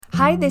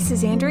Hi, this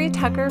is Andrea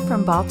Tucker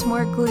from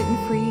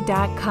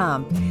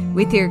BaltimoreGlutenFree.com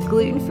with your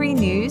gluten-free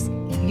news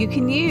you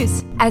can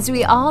use. As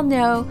we all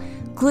know,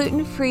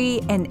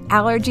 gluten-free and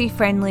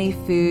allergy-friendly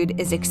food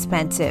is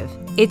expensive.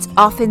 It's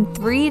often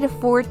 3 to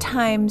 4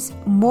 times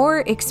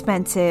more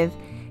expensive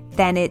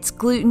than its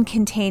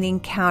gluten-containing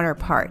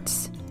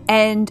counterparts.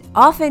 And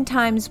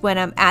oftentimes when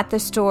I'm at the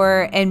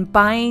store and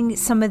buying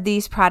some of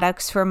these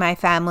products for my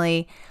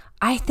family,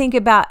 I think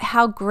about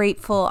how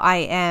grateful I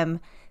am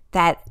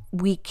that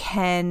we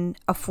can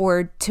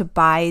afford to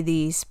buy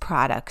these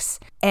products.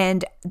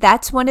 And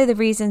that's one of the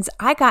reasons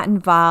I got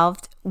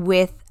involved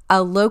with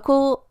a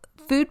local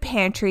food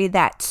pantry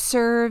that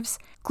serves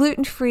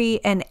gluten-free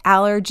and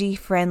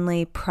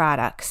allergy-friendly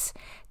products.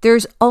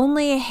 There's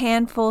only a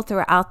handful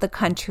throughout the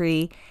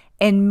country,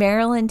 and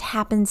Maryland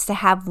happens to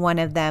have one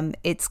of them.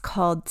 It's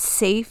called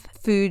Safe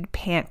Food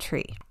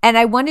Pantry. And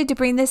I wanted to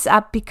bring this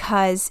up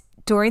because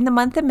during the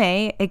month of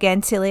May,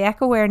 again, Celiac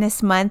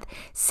Awareness Month,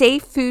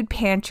 Safe Food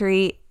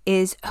Pantry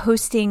is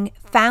hosting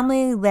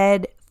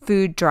family-led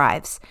food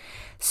drives.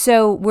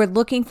 So we're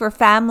looking for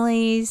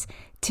families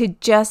to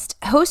just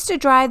host a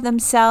drive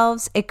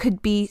themselves. It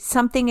could be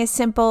something as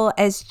simple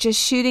as just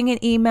shooting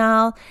an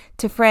email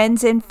to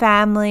friends and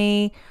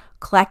family,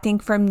 collecting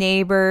from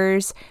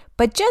neighbors,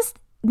 but just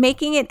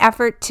making an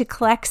effort to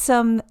collect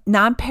some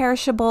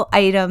non-perishable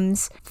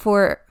items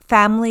for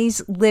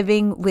families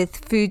living with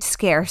food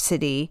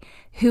scarcity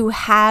who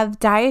have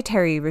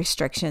dietary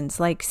restrictions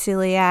like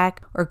celiac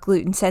or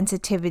gluten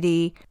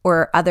sensitivity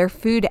or other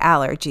food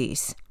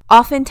allergies.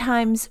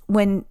 Oftentimes,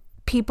 when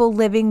people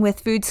living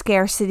with food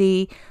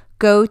scarcity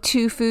go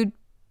to food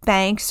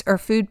banks or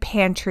food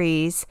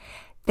pantries,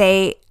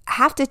 they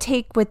have to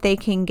take what they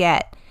can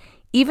get.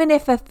 Even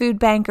if a food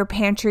bank or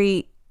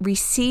pantry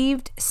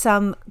received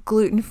some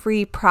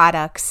gluten-free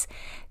products,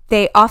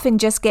 they often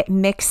just get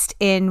mixed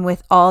in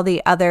with all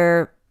the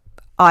other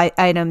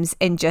items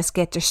and just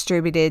get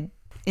distributed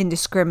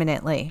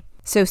indiscriminately.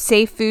 So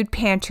Safe Food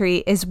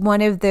Pantry is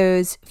one of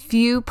those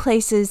few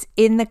places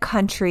in the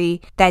country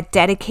that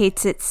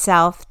dedicates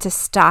itself to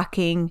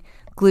stocking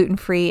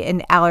gluten-free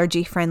and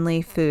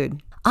allergy-friendly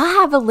food.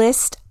 I'll have a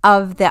list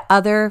of the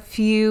other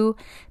few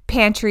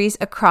pantries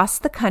across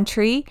the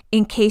country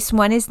in case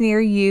one is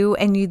near you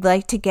and you'd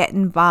like to get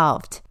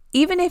involved.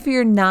 Even if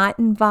you're not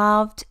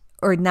involved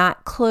or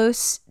not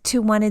close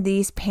to one of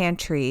these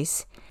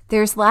pantries,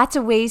 there's lots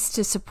of ways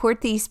to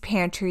support these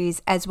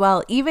pantries as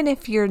well, even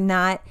if you're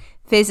not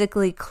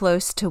physically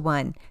close to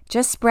one.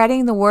 Just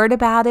spreading the word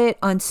about it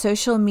on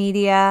social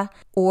media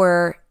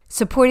or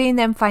supporting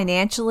them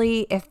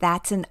financially, if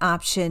that's an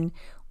option,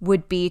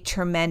 would be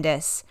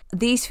tremendous.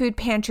 These food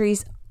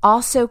pantries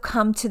also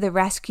come to the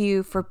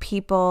rescue for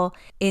people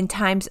in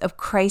times of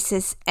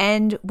crisis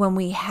and when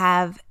we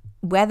have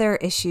weather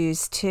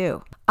issues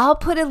too. I'll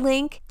put a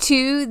link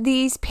to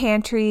these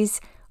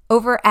pantries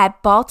over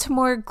at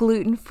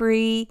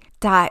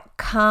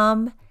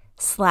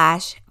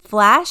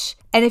BaltimoreGlutenFree.com/flash.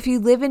 And if you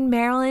live in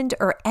Maryland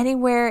or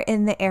anywhere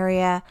in the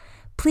area,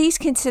 please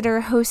consider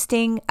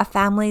hosting a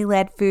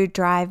family-led food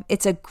drive.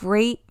 It's a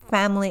great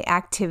family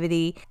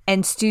activity,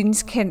 and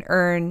students can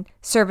earn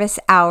service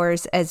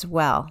hours as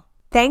well.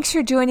 Thanks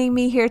for joining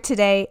me here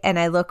today, and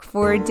I look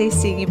forward to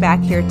seeing you back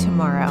here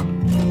tomorrow.